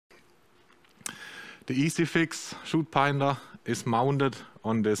The EASYFIX chute binder is mounted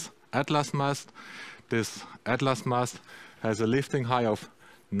on this Atlas mast. This Atlas mast has a lifting height of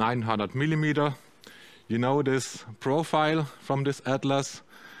 900 millimeter. You know this profile from this Atlas.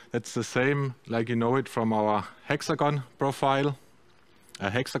 It's the same like you know it from our hexagon profile, a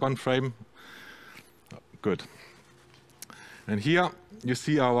hexagon frame. Good. And here you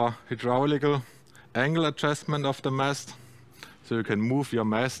see our hydraulical angle adjustment of the mast. So you can move your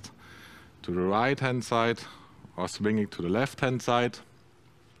mast to the right hand side or swing it to the left hand side.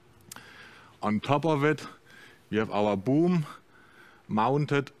 On top of it, we have our boom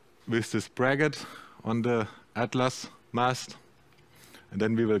mounted with this bracket on the Atlas mast. And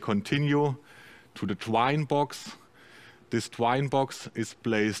then we will continue to the twine box. This twine box is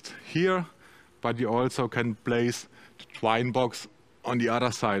placed here, but you also can place the twine box on the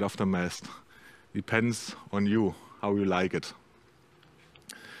other side of the mast. Depends on you, how you like it.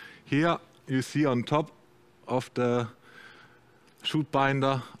 Here you see on top of the chute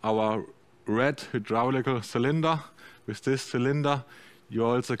binder our red hydraulical cylinder. With this cylinder you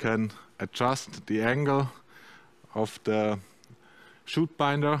also can adjust the angle of the chute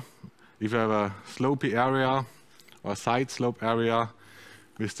binder. If you have a slopey area or side slope area,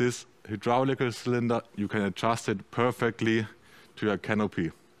 with this hydraulical cylinder you can adjust it perfectly to your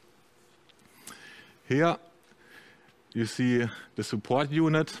canopy. Here you see the support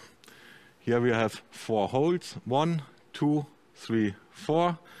unit. Here we have 4 holes, 1, 2, 3,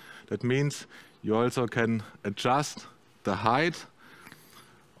 4. That means you also can adjust the height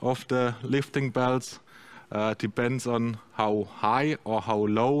of the lifting belts. Depends on how high or how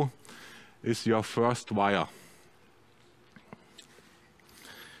low is your first wire.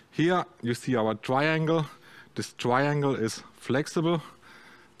 Here you see our triangle. This triangle is flexible.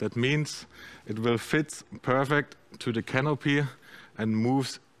 That means it will fit perfect to the canopy and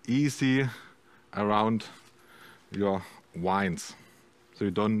moves easy around your vines. So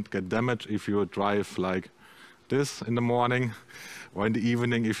you don't get damaged if you drive like this in the morning or in the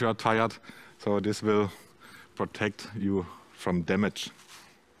evening if you are tired. So this will protect you from damage.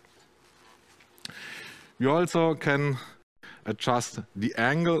 You also can adjust the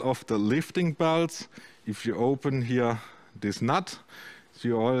angle of the lifting belts. If you open here this nut, so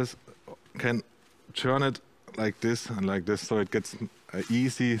you always can turn it like this and like this, so it gets an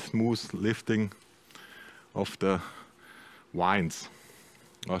easy, smooth lifting of the vines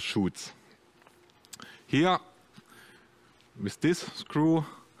or shoots. Here, with this screw,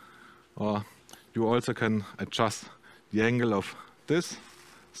 you also can adjust the angle of this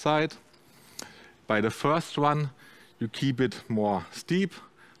side. By the first one, you keep it more steep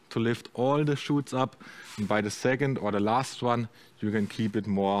to lift all the shoots up, and by the second or the last one, you can keep it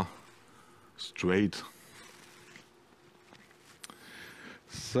more straight.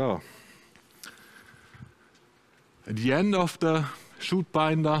 So, at the end of the chute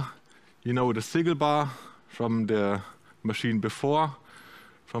binder, you know the sickle bar from the machine before,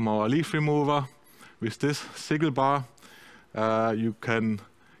 from our leaf remover. With this sickle bar, you can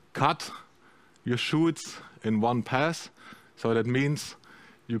cut your shoots in one pass. So that means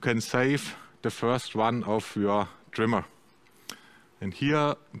you can save the first one of your trimmer. And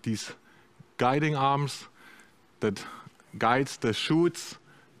here, these guiding arms that guides the shoots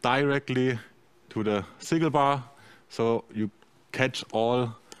directly to the sickle bar, so you catch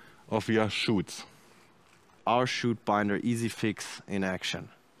all of your shoots. Our chute binder EASYFIX in action.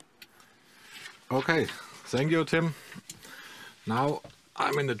 Okay, thank you, Tim. Now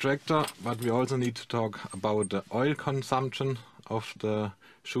I'm in the tractor, but we also need to talk about the oil consumption of the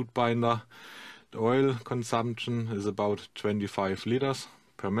chute binder. The oil consumption is about 25 liters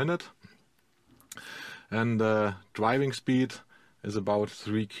per minute, and the driving speed is about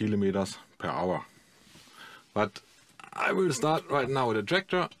 3 kilometers per hour. But I will start right now with the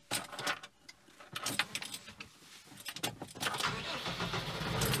tractor.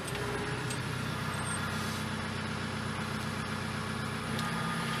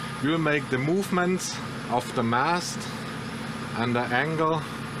 We will make the movements of the mast and the angle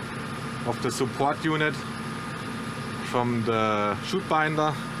of the support unit from the chute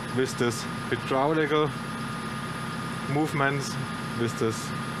binder with this hydraulical movements with this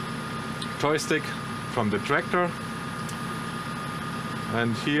joystick from the tractor.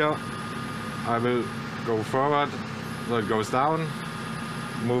 And here I will go forward, so it goes down,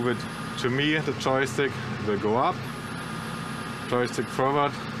 move it to me, the joystick will go up, joystick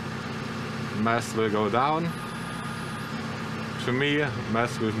forward, mast will go down, to me,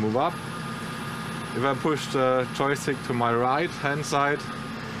 mast will move up. If I push the joystick to my right hand side,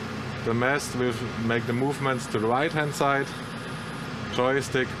 the mast will make the movements to the right hand side,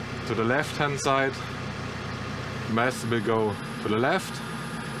 joystick to the left hand side, mast will go to the left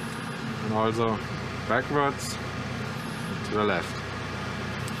and also backwards to the left.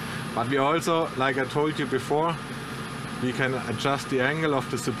 But we also, like I told you before, we can adjust the angle of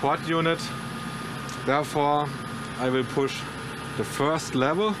the support unit. Therefore, I will push the first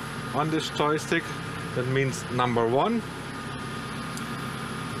level on this joystick. That means number 1.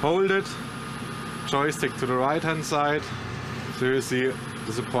 Hold it, joystick to the right hand side. So you see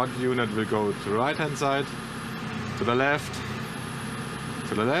the support unit will go to the right hand side, to the left,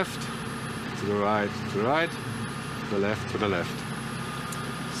 to the left, to the right, to the right, to the left, to the left.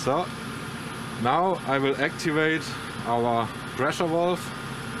 So now I will activate our pressure valve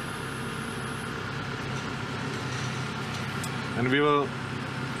and we will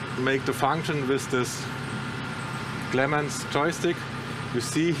make the function with this Clemens joystick. You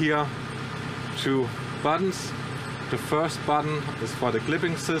see here 2 buttons. The first button is for the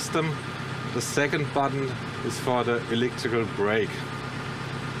clipping system. The second button is for the electrical brake.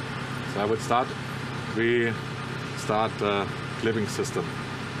 So I would start. We start the clipping system.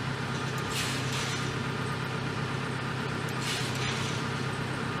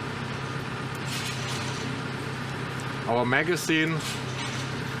 Our magazine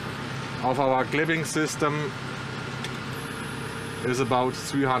of our clipping system is about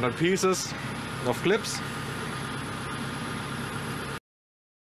 300 pieces of clips.